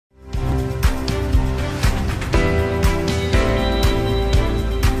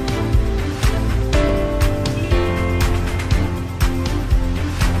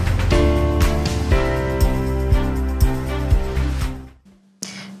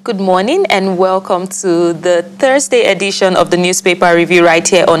Good morning and welcome to the Thursday edition of the Newspaper Review right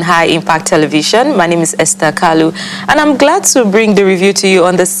here on High Impact Television. My name is Esther Kalu and I'm glad to bring the review to you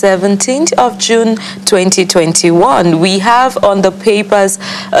on the 17th of June 2021. We have on the papers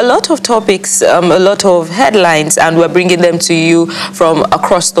a lot of topics, a lot of headlines, and we're bringing them to you from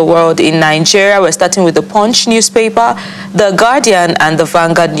across the world. In Nigeria, we're starting with the Punch newspaper, the Guardian and the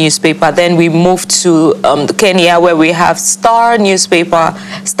Vanguard newspaper. Then we move to Kenya, where we have Star newspaper,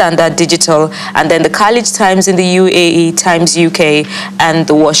 Standard Digital, and then the College Times in the UAE, Times UK, and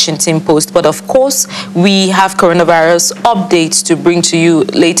the Washington Post. But of course, we have coronavirus updates to bring to you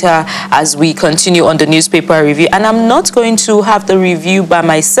later as we continue on the newspaper review. And I'm not going to have the review by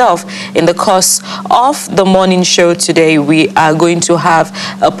myself. In the course of the morning show today, we are going to have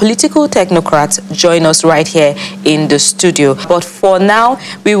a political technocrat join us right here in the studio. But for now,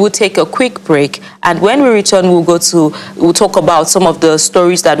 we will take a quick break, and when we return, we'll talk about some of the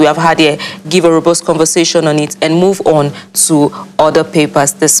stories that we have had here, give a robust conversation on it, and move on to other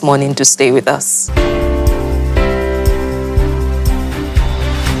papers this morning. To stay with us.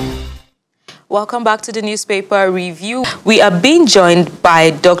 Welcome back to the newspaper review. We are being joined by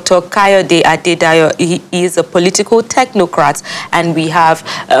Dr. Kayode Adedayo. He is a political technocrat, and we have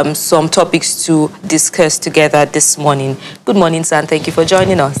some topics to discuss together this morning. Good morning, sir, and thank you for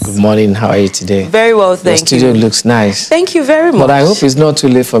joining us. Good morning. How are you today? Very well, thank you. The studio looks nice. Thank you very much. But I hope it's not too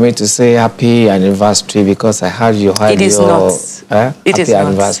late for me to say happy anniversary, because I heard you had It is not. Happy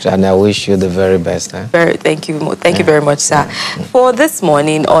anniversary, and I wish you the very best. Thank you very much, sir. For this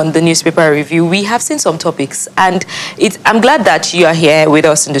morning on the newspaper review, we have seen some topics, and I'm glad that you are here with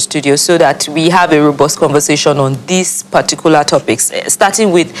us in the studio so that we have a robust conversation on these particular topics,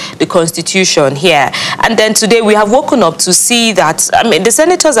 starting with the Constitution here. And then today we have woken up to see that, the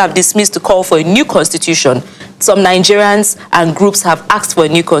senators have dismissed the call for a new Constitution. Some Nigerians and groups have asked for a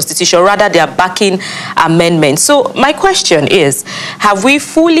new Constitution. Rather, they are backing amendments. So my question is, have we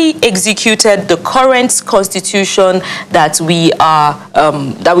fully executed the current Constitution that we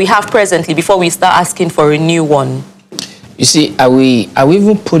have presently before we start asking for a new one? You see, I will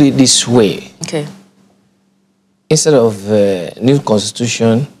even put it this way. Okay. Instead of new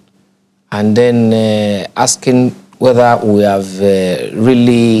Constitution and then asking whether we have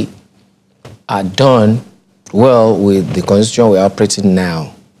really done well with the Constitution we're operating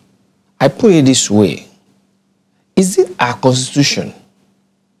now, I put it this way. Is it our Constitution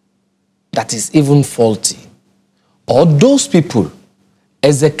that is even faulty, or those people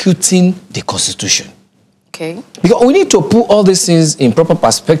executing the Constitution? Okay. Because we need to put all these things in proper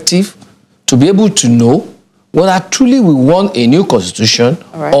perspective to be able to know whether truly we want a new Constitution,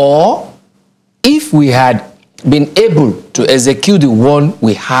 right, or if we had been able to execute the one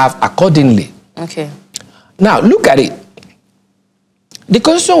we have accordingly. Okay. Now, look at it. The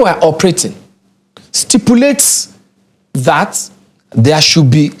Constitution we're operating stipulates that there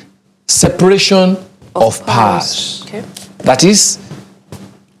should be separation of powers. Okay. That is,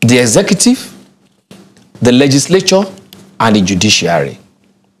 the executive, the legislature, and the judiciary.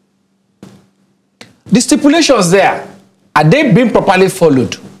 The stipulations there, are they being properly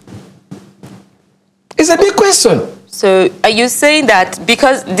followed? It's a big question. So are you saying that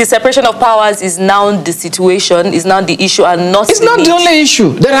because the separation of powers is now the situation, is now the issue, and not it's not the only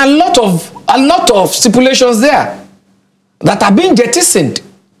issue. There are a lot of stipulations there that are being jettisoned.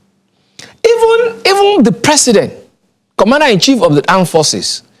 Even the president, commander-in-chief of the armed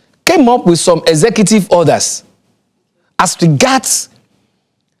forces, came up with some executive orders as regards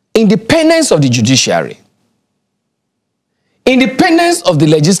independence of the judiciary, independence of the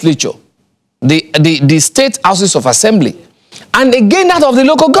legislature, the state houses of assembly, and again that of the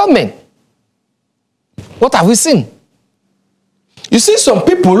local government. What have we seen? You see some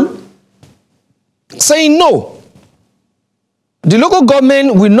people saying no. The local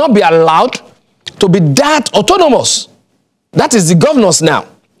government will not be allowed to be that autonomous. That is the governors now.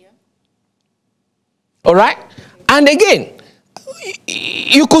 Yeah. All right? And again,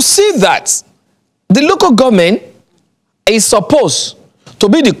 you could see that the local government is supposed to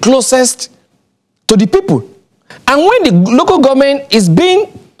be the closest to the people. And when the local government is being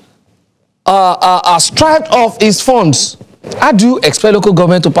stripped of its funds, how do you expect local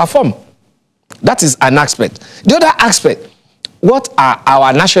government to perform? That is an aspect. The other aspect, what are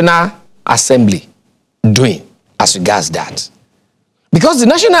our National Assembly doing as regards that? Because the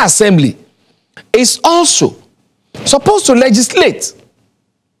National Assembly is also supposed to legislate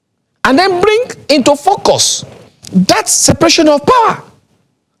and then bring into focus that separation of power.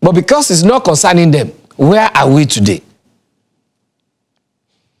 But because it's not concerning them, where are we today?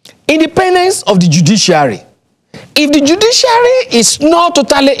 Independence of the judiciary If the judiciary is not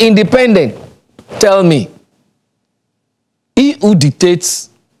totally independent, tell me, he who dictates,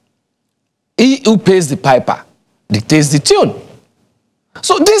 he who pays the piper, dictates the tune.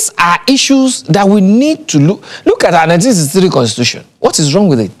 So these are issues that we need to look at our 1963 constitution. What is wrong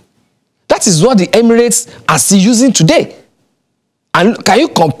with it? That is what the Emirates are still using today. And can you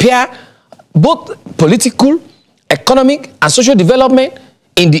compare both political, economic, and social development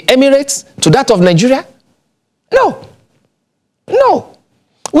in the Emirates to that of Nigeria? No. No.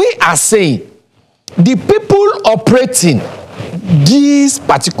 We are saying the people operating this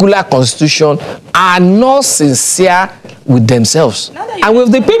particular constitution are not sincere with themselves and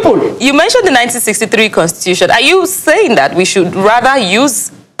with the people. You mentioned the 1963 constitution. Are you saying that we should rather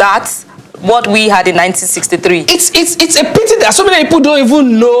use that, what we had in 1963? It's a pity that so many people don't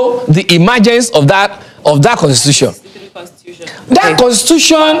even know the emergence of that constitution. That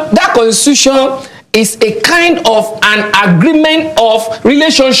constitution is a kind of an agreement of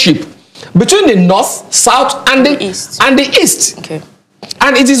relationship between the North, South, and the East. Okay.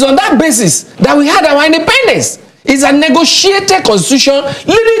 And it is on that basis that we had our independence. It's a negotiated constitution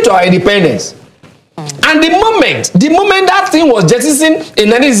leading to our independence. And the moment that thing was jettisoned in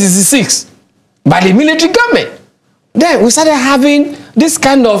 1966 by the military government, then we started having this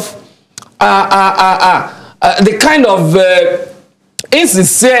kind of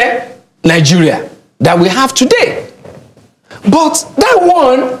insincere Nigeria that we have today. But that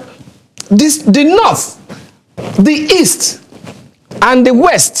one, the North, the East, and the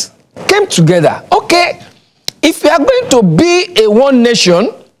West came together. Okay, if we are going to be a one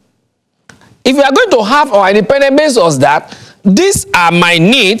nation, if we are going to have our independence based on that, these are my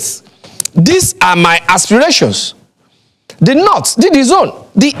needs, these are my aspirations. The North did his own,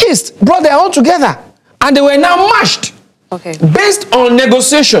 the East brought their own together, and they were now matched based on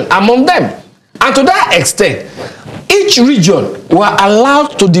negotiation among them. And to that extent, each region were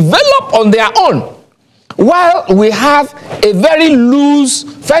allowed to develop on their own, while we have a very loose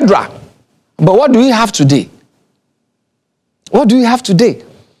federal. But what do we have today? What do we have today?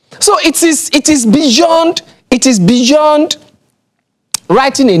 So it is beyond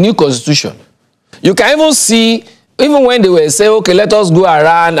writing a new constitution. You can even see, even when they were saying, okay, let us go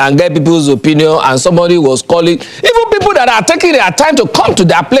around and get people's opinion, and somebody was calling, even people that are taking their time to come to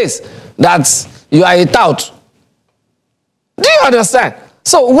their place, that you are a tout. Do you understand?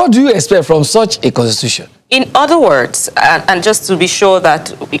 So what do you expect from such a constitution? In other words, and just to be sure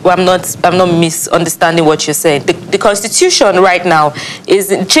that I'm not misunderstanding what you're saying, the constitution right now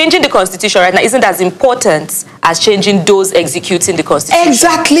changing the constitution right now isn't as important as changing those executing the constitution.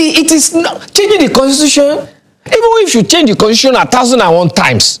 Exactly. It is not changing the constitution. Even if you change the constitution 1,001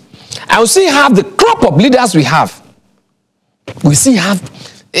 times, I will still have the crop of leaders we have. We still have,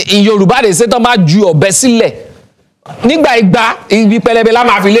 in Yoruba they say, "Toma ju obe sile." Nigba igba, ibi pelebe la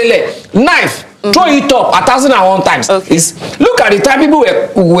ma fi lele. Knife. Throw it up 1,001 times. Okay. Look at the time people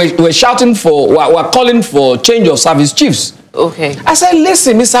were shouting were calling for change of service chiefs. Okay. I said,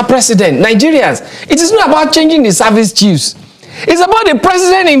 listen, Mr. President, Nigerians, it is not about changing the service chiefs. It's about the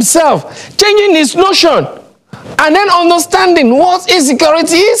president himself changing his notion and then understanding what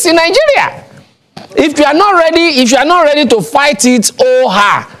insecurity is in Nigeria. If you are not ready to fight it,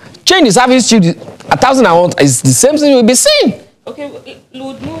 change the service chiefs 1,001 is the same thing we'll be seeing. Okay,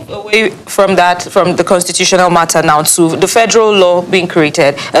 we'll move away from that, from the constitutional matter now to the federal law being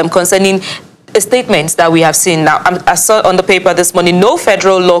created concerning statements that we have seen. Now, I saw on the paper this morning, no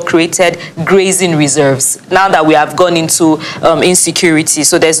federal law created grazing reserves. Now that we have gone into insecurity,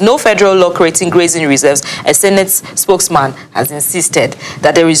 so there's no federal law creating grazing reserves. A Senate spokesman has insisted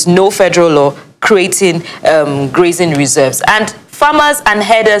that there is no federal law creating grazing reserves. And farmers and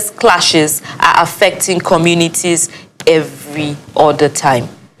herders clashes are affecting communities every other time.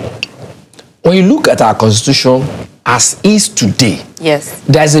 When you look at our constitution as is today, yes,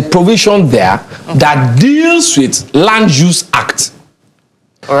 there's a provision there that deals with Land Use Act.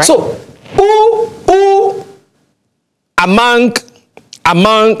 All right. So who among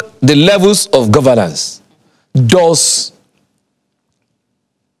the levels of governance does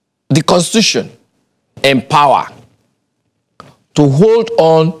the constitution empower to hold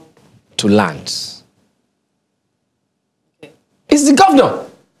on to lands? It's the governor.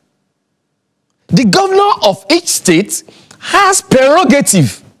 The governor of each state has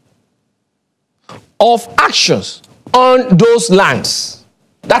prerogative of actions on those lands.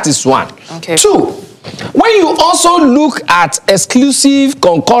 That is one. Okay. Two, when you also look at exclusive,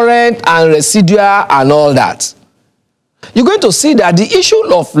 concurrent, and residual and all that, you're going to see that the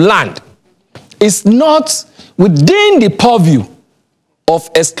issue of land is not within the purview of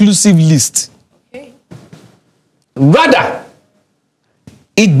exclusive list. Okay. Rather,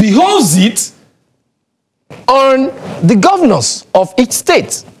 it behoves it on the governors of each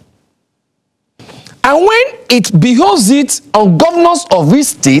state. And when it behoves it on governors of each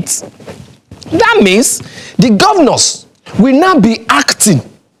state, that means the governors will now be acting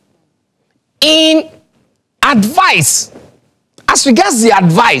in advice, as regards the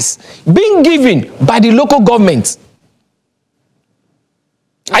advice being given by the local government.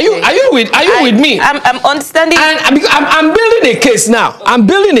 Okay. Are you with me? I'm understanding. And I'm building a case now. I'm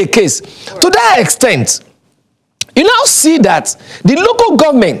building a case. To that extent, you now see that the local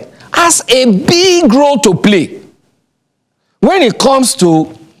government has a big role to play when it comes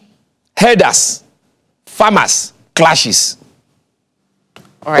to herders, farmers, clashes.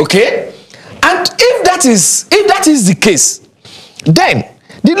 All right. Okay? And if that is the case, then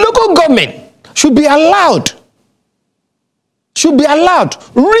the local government should be allowed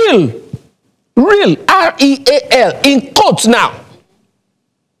real, R-E-A-L, in quotes now,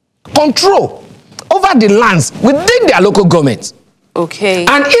 control over the lands within their local government. Okay.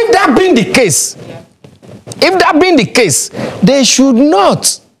 And if that being the case, they should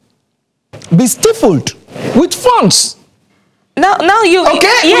not be stifled with funds. Now you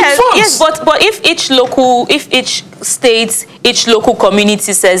okay, yes, but if each state, each local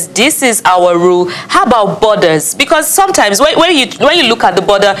community says this is our rule, how about borders? Because sometimes when you look at the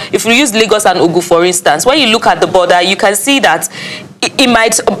border, if you use Lagos and Ogun for instance, when you look at the border, you can see that it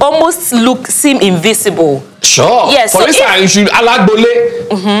might almost seem invisible. Sure. Yes. For instance, you should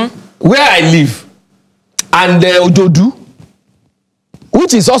Alagbole, where I live, and Ojodu,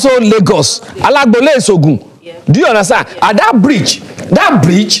 which is also Lagos. Alagbole is Ogun. Yeah. Do you understand? Yeah. And that bridge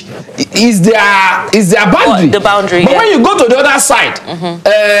is their boundary. The boundary. But when you go to the other side,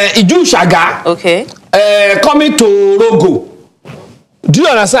 Iju Shaga, okay, coming to Rogo. Do you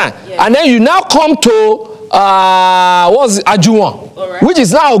understand? Yeah. And then you now come to what's it, Ajuwon, right, which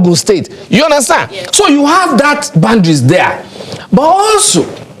is now Ogun State. You understand? Yeah. So you have that boundaries there, but also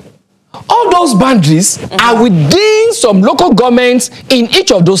all those boundaries are within some local governments in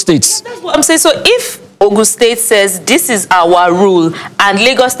each of those states. Yeah, that's what I'm saying. So if Ogun State says this is our rule and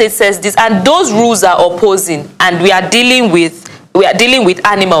Lagos State says this, and those rules are opposing, and we are dealing with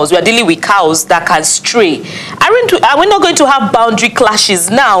animals, we are dealing with cows that can stray, are we not going to have boundary clashes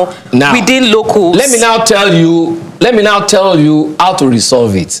now within locals? Let me now tell you how to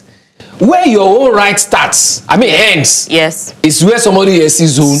resolve it. Where your own right starts, ends, yes, is where somebody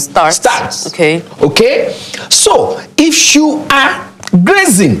else's zone starts. Okay. So if you are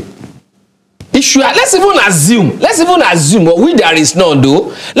grazing, let's even assume, or there is none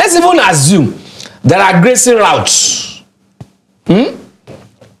though, let's even assume there are grazing routes.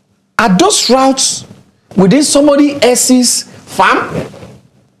 Are those routes within somebody else's farm?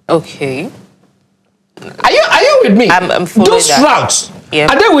 Okay. Are you with me? I'm following those that. routes, yeah,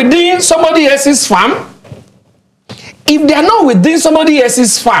 are they within somebody else's farm? If they are not within somebody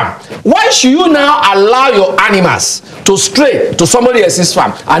else's farm, why should you now allow your animals to stray to somebody else's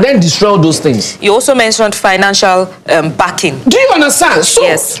farm and then destroy all those things? You also mentioned financial backing. Do you understand? So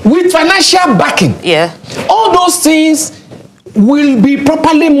yes, with financial backing, yeah, all those things will be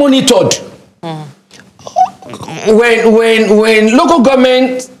properly monitored. When local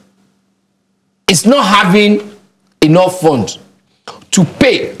government is not having enough funds to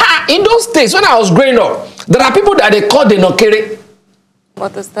pay. In those days when I was growing up, there are people that they call the Nokere.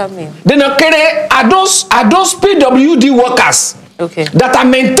 What does that mean? The Nokere are those PWD workers, okay, that are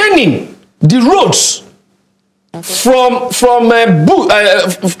maintaining the roads, okay, from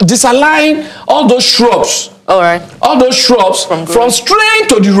disaligning all those shrubs. All right. All those shrubs from straying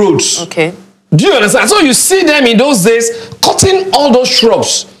to the roads. Okay. Do you understand? So you see them in those days cutting all those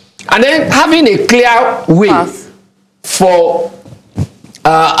shrubs and then having a clear way for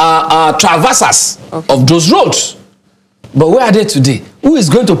traversers, okay, of those roads. But where are they today? Who is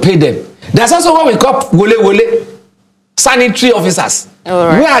going to pay them? There's also what we call wole, sanitary officers. All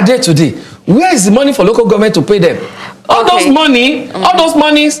right. Where are they today? Where is the money for local government to pay them? All those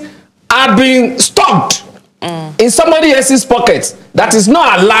monies are being stocked in somebody else's pocket that is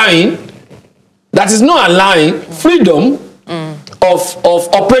not allowing freedom of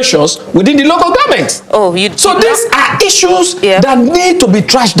operations within the local government. So these are issues that need to be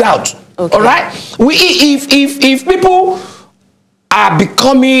trashed out. Okay. All right. If people are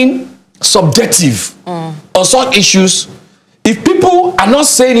becoming subjective on such issues, if people are not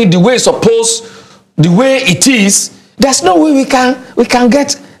saying it the way it's supposed, the way it is, there's no way we can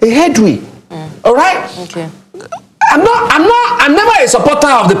get a headway. All right. Okay. I'm never a supporter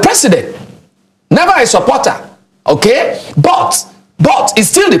of the president. Never a supporter. Okay. But it's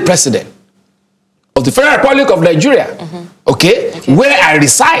still the president. of the Federal Republic of Nigeria, okay, where I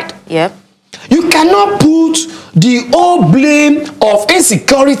reside. Yeah. You cannot put the whole blame of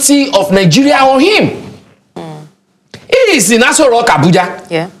insecurity of Nigeria on him. He is in Aso Rock, Abuja.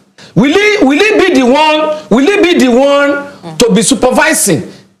 Yeah. Will he be the one? Will he be the one to be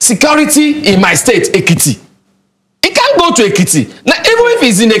supervising security in my state, Ekiti? He can't go to Ekiti. Now, even if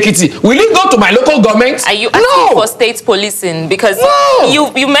he's in Ekiti, will he go to my local government? Are you asking for state policing? Because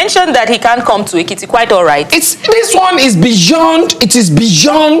you mentioned that he can't come to Ekiti. Quite all right. This one is beyond. It is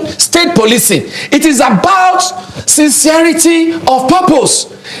beyond state policing. It is about sincerity of purpose.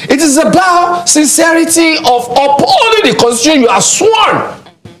 It is about sincerity of upholding the constitution you are sworn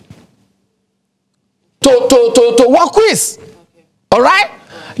to work with. All right?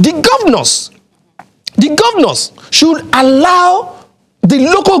 The governors should allow the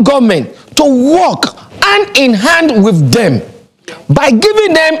local government to work hand in hand with them by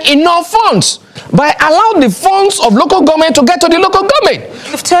giving them enough funds, by allowing the funds of local government to get to the local government.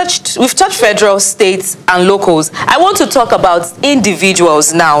 We've touched federal, states, and locals. I want to talk about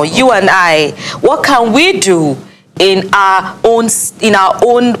individuals now. You and I. What can we do in our own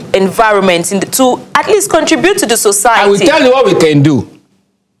environment to at least contribute to the society? I will tell you what we can do.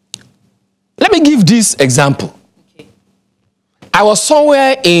 Let me give this example. Okay. I was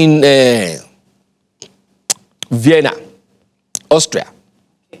somewhere in Vienna, Austria.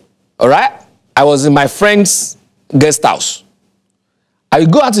 Okay. All right? I was in my friend's guest house. I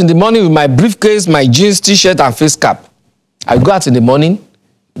would go out in the morning with my briefcase, my jeans, t-shirt, and face cap. I would go out in the morning,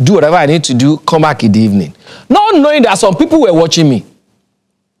 do whatever I need to do, come back in the evening. Not knowing that some people were watching me.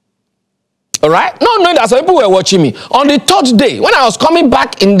 All right? Not knowing that some people were watching me. On the third day, when I was coming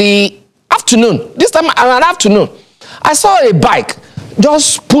back in the afternoon, this time around afternoon, I saw a bike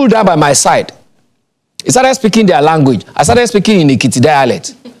just pulled up by my side. He started speaking their language. I started speaking in Ekiti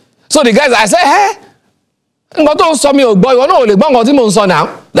dialect. So the guys, I said, hey, that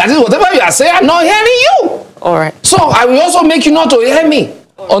is whatever you are saying, I'm not hearing you. All right. So I will also make you not to hear me.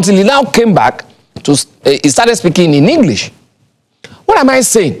 Until he now came back, he started speaking in English. What am I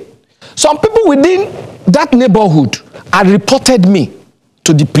saying? Some people within that neighborhood had reported me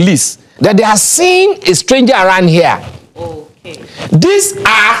to the police that they are seeing a stranger around here. Okay. These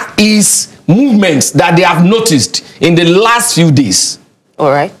are his movements that they have noticed in the last few days.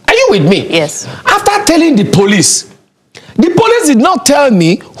 All right. Are you with me? Yes. After telling the police did not tell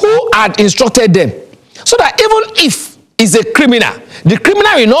me who had instructed them. So that even if he's a criminal, the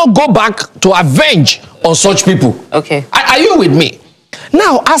criminal will not go back to avenge on such people. Okay. Are you with me?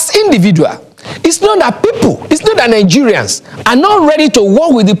 Now, as individual, it's not that people, it's not that Nigerians are not ready to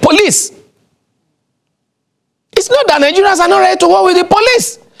work with the police. It's not that Nigerians are not ready to work with the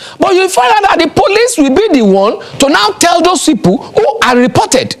police. But you find out that the police will be the one to now tell those people who are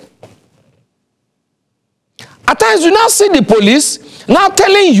reported. At times, you now see the police now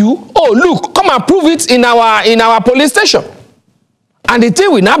telling you, oh, look, come and prove it in our police station. And the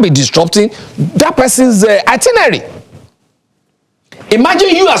thing will now be disrupting that person's itinerary. Imagine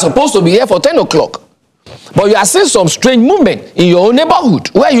you are supposed to be here for 10 o'clock, but you are seeing some strange movement in your own neighborhood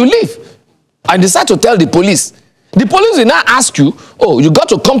where you live, and decide to tell the police. The police will now ask you, oh, you got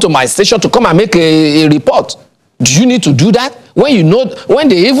to come to my station to come and make a report. Do you need to do that when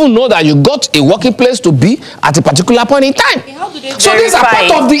they even know that you got a working place to be at a particular point in time? Okay, how do they so these are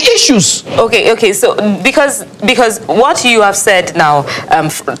part of the issues. Okay. So because what you have said now,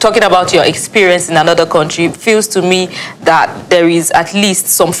 talking about your experience in another country, feels to me that there is at least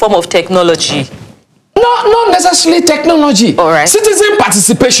some form of technology. Not necessarily technology. All right. Citizen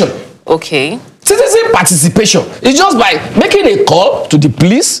participation. Okay. Citizen participation is just by making a call to the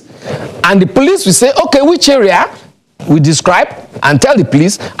police, and the police will say, okay, which area we describe and tell the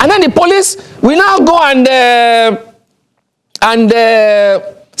police, and then the police will now go and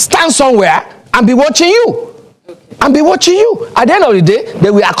stand somewhere and be watching you. And be watching you. At the end of the day, they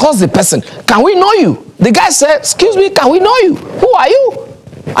will accost the person. Can we know you? The guy said, excuse me, can we know you? Who are you?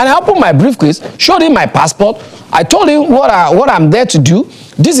 And I opened my briefcase, showed him my passport. I told him what I'm there to do.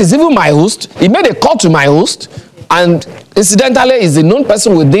 This is even my host. He made a call to my host, and incidentally is a known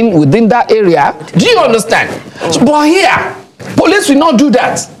person within that area. Do you understand? So, but here, police will not do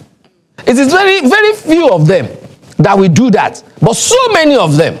that. It is very, very few of them that will do that. But so many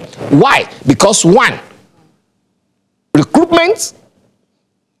of them. Why? Because one, recruitment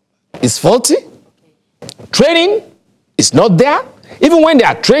is faulty. Training is not there. Even when they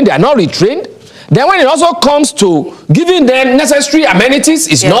are trained, they are not retrained. Then when it also comes to giving them necessary amenities,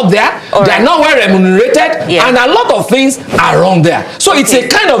 it's not there. They are not well remunerated. And a lot of things are wrong there. So it's a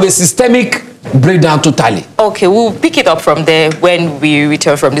kind of a systemic break down totally. Okay, we'll pick it up from there when we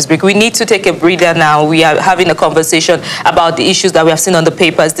return from this break. We need to take a breather now. We are having a conversation about the issues that we have seen on the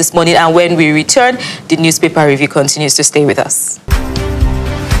papers this morning, and when we return, the newspaper review continues. To stay with us.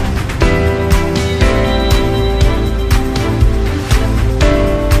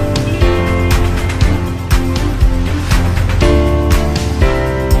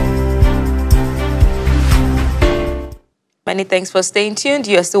 Many thanks for staying tuned.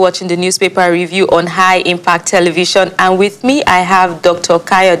 You are still watching the newspaper review on High Impact Television. And with me, I have Dr.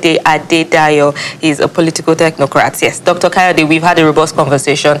 Kayode Adedayo. He's a political technocrat. Yes, Dr. Kayode, we've had a robust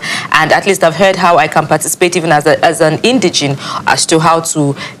conversation. And at least I've heard how I can participate even as an indigene as to how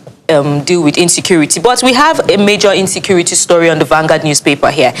to deal with insecurity. But we have a major insecurity story on the Vanguard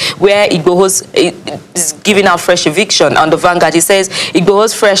newspaper here, where Igboho's is giving out fresh eviction. On the Vanguard, it says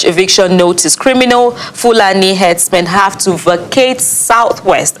Igboho's fresh eviction notice. Criminal Fulani headsmen have to vacate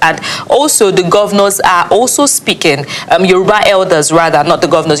Southwest. And also the governors are also speaking, Yoruba elders rather, not the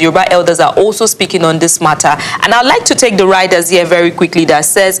governors, Yoruba elders are also speaking on this matter. And I'd like to take the riders here very quickly that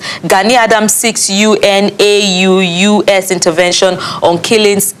says Gani Adams seeks UN-AU-US intervention on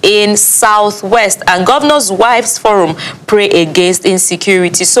killings in Southwest, and Governors' Wives Forum pray against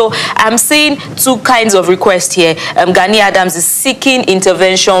insecurity. So I'm seeing two kinds of requests here. Gani Adams is seeking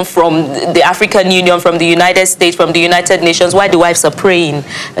intervention from the African Union, from the United States, from the United Nations, while the wives are praying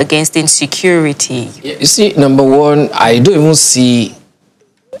against insecurity. You see, number one, I don't even see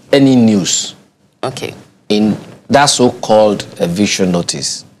any news in that so-called eviction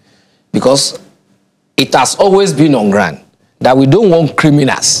notice, because it has always been on ground that we don't want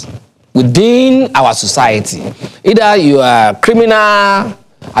criminals within our society. Either you are criminal,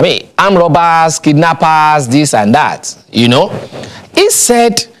 armed robbers, kidnappers, this and that, you know. He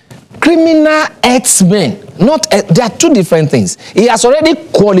said criminal herdsmen, there are two different things. He has already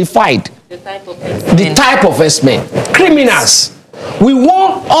qualified the type of herdsmen. Criminals. We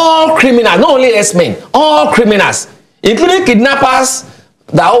want all criminals, not only herdsmen, all criminals, including kidnappers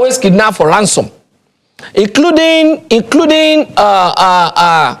that always kidnap for ransom, including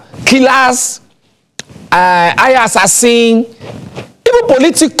killers, assassins, even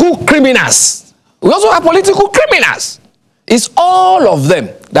political criminals. We also have political criminals. It's all of them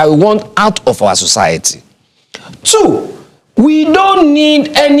that we want out of our society. Two, we don't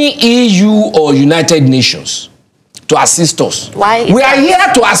need any EU or United Nations to assist us. Why? We are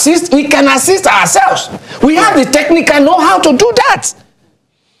here to assist. We can assist ourselves. We have the technical know-how to do that.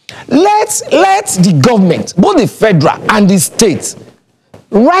 Let the government, both the federal and the state,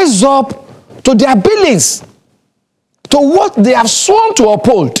 rise up to their billings, to what they have sworn to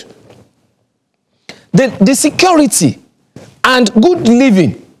uphold. The security and good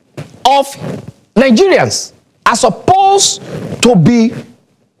living of Nigerians are supposed to be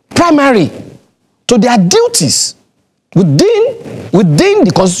primary to their duties within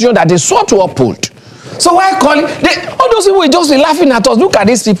the constitution that they swore to uphold. So why calling all those people just laughing at us? Look at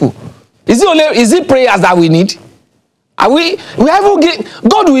these people. Is it prayers that we need? We haven't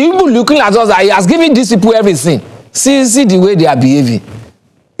God will even looking at us that He has given these people everything. See the way they are behaving.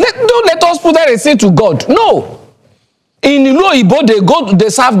 Don't let us put everything to God. No. In Ibo, they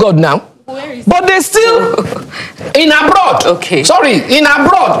serve God now. But they still in abroad. Okay. Sorry, in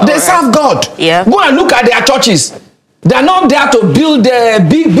abroad, they serve God. Yeah. Go and look at their churches. They are not there to build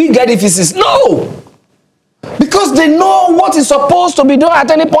big edifices. No. Because they know what is supposed to be done at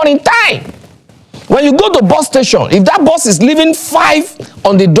any point in time. When you go to bus station, if that bus is leaving 5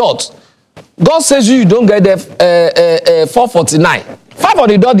 on the dot, God says you don't get there 4:49. 5 on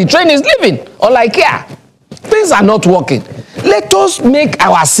the dot, the train is leaving. Or like here, things are not working. Let us make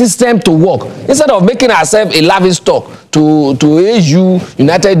our system to work instead of making ourselves a laughing stock to AU,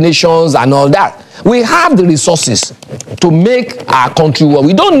 United Nations, and all that. We have the resources to make our country work.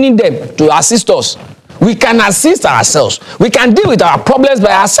 We don't need them to assist us. We can assist ourselves. We can deal with our problems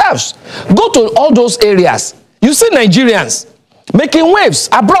by ourselves. Go to all those areas. You see Nigerians making waves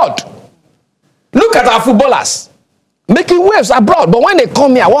abroad. Look at our footballers making waves abroad. But when they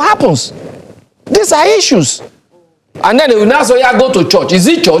come here, what happens? These are issues. And then they will now say, yeah, go to church. Is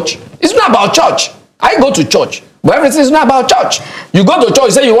it church? It's not about church. I go to church. But everything is not about church. You go to church,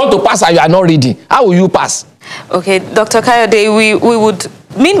 you say you want to pass and you are not reading. How will you pass? Okay, Dr. Kayode, we would,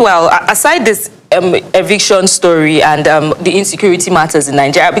 meanwhile, aside this eviction story and the insecurity matters in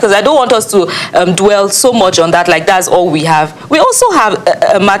Nigeria, because I don't want us to dwell so much on that, like that's all we have. We also have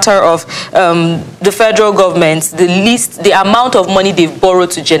a matter of the federal government, the amount of money they've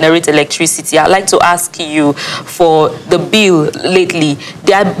borrowed to generate electricity. I'd like to ask you for the bill lately.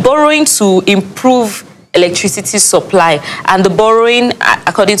 They are borrowing to improve electricity supply, and the borrowing,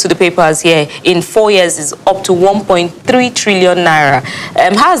 according to the papers here, in 4 years is up to 1.3 trillion naira.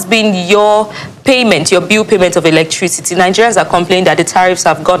 Has been your payment, your bill payment of electricity? Nigerians are complaining that the tariffs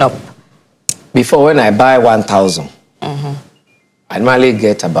have gone up. Before, when I buy 1,000, I normally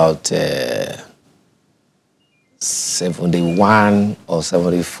get about 71 or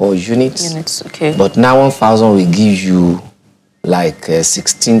 74 units. Okay. But now 1,000 will give you like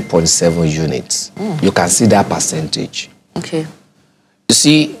 16.7 units. You can see that percentage. Okay. You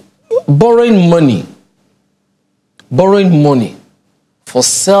see, borrowing money for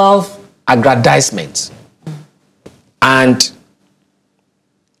self-aggrandizement and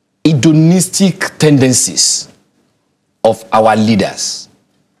hedonistic tendencies of our leaders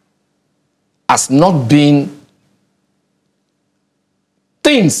has not been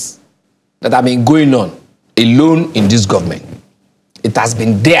things that have been going on alone in this government. It has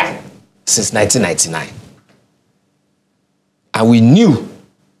been there since 1999. And we knew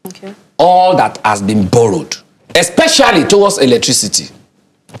all that has been borrowed, especially towards electricity,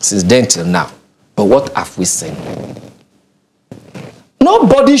 since then till now. But what have we seen?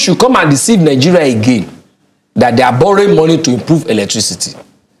 Nobody should come and deceive Nigeria again that they are borrowing money to improve electricity.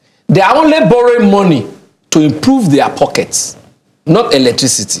 They are only borrowing money to improve their pockets, not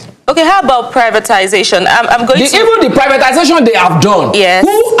electricity. Okay, how about privatization? I'm going to... Even the privatization they have done, yes.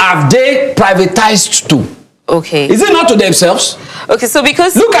 Who have they privatized to? Okay. Is it not to themselves? Okay, so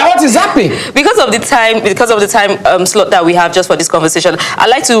because... Look at what is happening. Because of the time slot that we have just for this conversation, I'd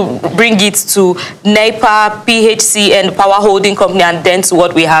like to bring it to NEPA, PHC, and Power Holding Company, and then to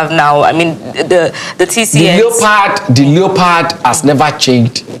what we have now. I mean, the TCS. The leopard has never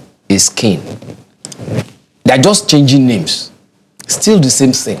changed its skin. They're just changing names. Still the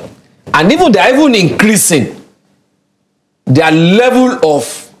same thing. And even they're even increasing their level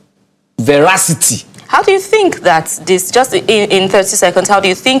of veracity. How do you think that this, just in 30 seconds, how do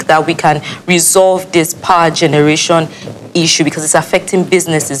you think that we can resolve this power generation issue, because it's affecting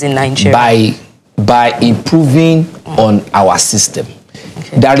businesses in Nigeria? By improving on our system.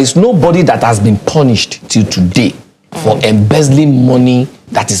 Okay. There is nobody that has been punished till today for embezzling money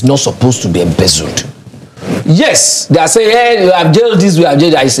that is not supposed to be embezzled. Yes, they are saying, hey, we have jailed this, we have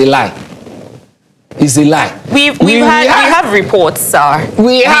jailed that. It's a lie. It's a lie. We have reports, sir.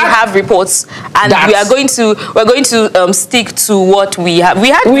 We have reports, and we're going to stick to what we have. We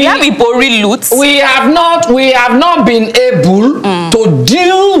have Ibori loots. We have not been able to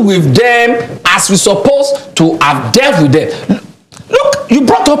deal with them as we're supposed to have dealt with them. Look, you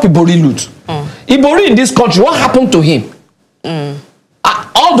brought up Ibori loot. Ibori in this country, what happened to him?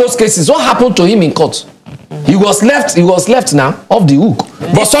 All those cases, what happened to him in court? He was left now off the hook,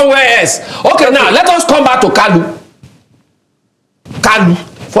 but somewhere else. Okay, now let us come back to Kalu. Kalu,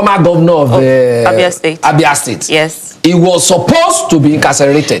 former governor of Abia State. Abia State. Yes. He was supposed to be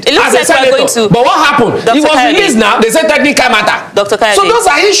incarcerated. It looks like we're going to. But what happened? He was released now. They said technical matter. Dr. Kayode. So those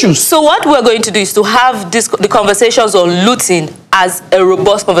are issues. So what we're going to do is to have the conversations on looting as a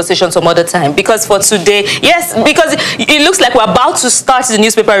robust conversation some other time. Because for today, yes, because it looks like we're about to start the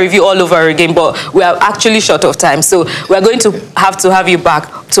newspaper review all over again, but we are actually short of time. So we're going to have you back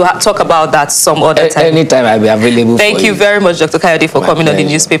to talk about that some other time. Anytime I'll be available. Thank you very much, Dr. Kayode, for coming on the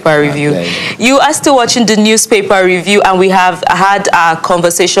newspaper review. You are still watching the newspaper review, and we have had a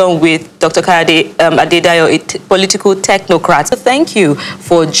conversation with Dr. Kayode Adedayo, a political technocrat. So thank you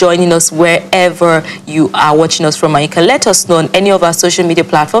for joining us wherever you are watching us from. And you can let us know on any of our social media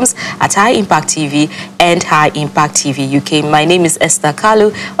platforms at High Impact TV and High Impact TV UK. My name is Esther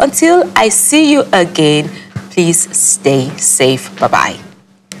Kalu. Until I see you again, please stay safe. Bye-bye.